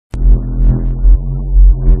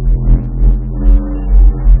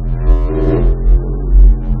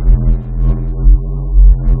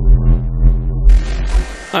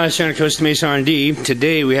Hi, it's John Costa Mesa R&D.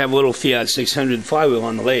 Today we have a little Fiat 600 flywheel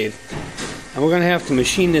on the lathe. And we're going to have to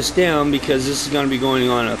machine this down because this is going to be going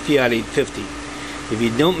on a Fiat 850. If you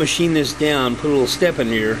don't machine this down, put a little step in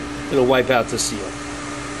here, it'll wipe out the seal.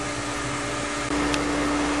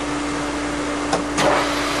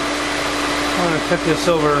 I'm going to cut this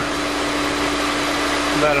over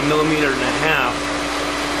about 1.5 millimeters.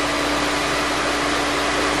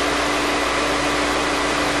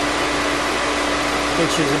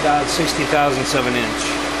 Which is about 60,000ths of an inch.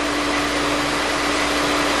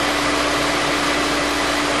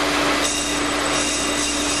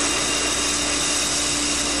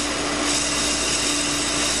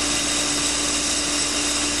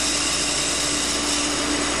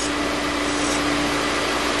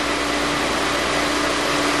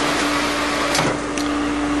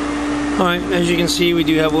 Alright, as you can see, we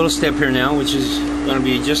do have a little step here now, which is going to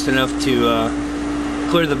be just enough to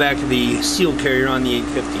clear the back of the seal carrier on the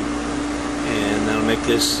 850, and that'll make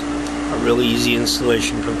this a really easy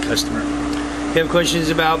installation for the customer. If you have questions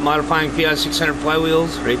about modifying Fiat 600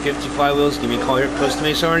 flywheels or 850 flywheels, give me a call here at Costa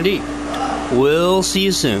Mesa R&D. We'll see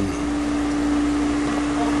you soon.